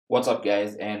What's up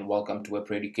guys, and welcome to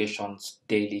Web Education's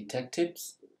Daily Tech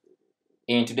Tips.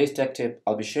 In today's tech tip,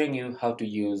 I'll be showing you how to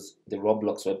use the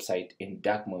Roblox website in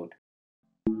dark mode.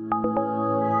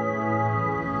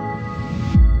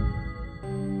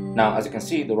 Now, as you can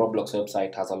see, the Roblox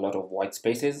website has a lot of white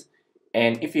spaces,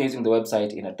 and if you're using the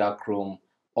website in a dark room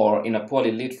or in a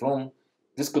poorly lit room,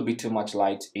 this could be too much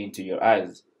light into your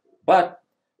eyes. But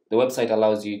the website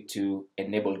allows you to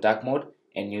enable dark mode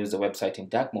and use the website in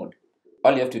dark mode.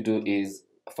 All you have to do is,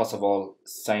 first of all,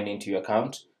 sign into your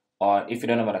account, or if you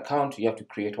don't have an account, you have to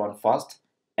create one first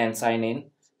and sign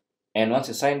in. And once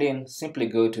you're signed in, simply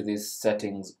go to this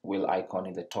settings wheel icon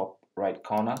in the top right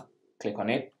corner, click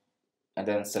on it, and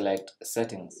then select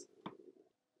settings.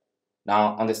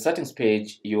 Now on the settings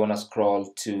page, you want to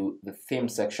scroll to the theme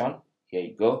section. Here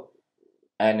you go.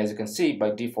 And as you can see,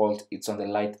 by default, it's on the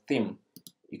light theme.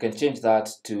 You can change that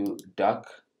to dark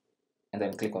and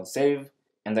then click on save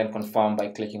and then confirm by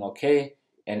clicking OK,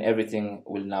 and everything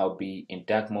will now be in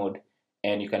dark mode,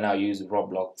 and you can now use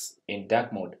Roblox in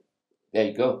dark mode. There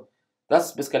you go.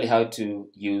 That's basically how to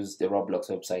use the Roblox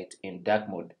website in dark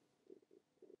mode.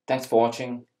 Thanks for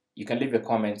watching. You can leave your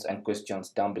comments and questions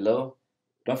down below.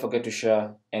 Don't forget to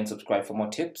share and subscribe for more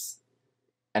tips.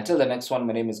 Until the next one,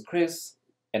 my name is Chris,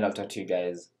 and I'll talk to you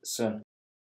guys soon.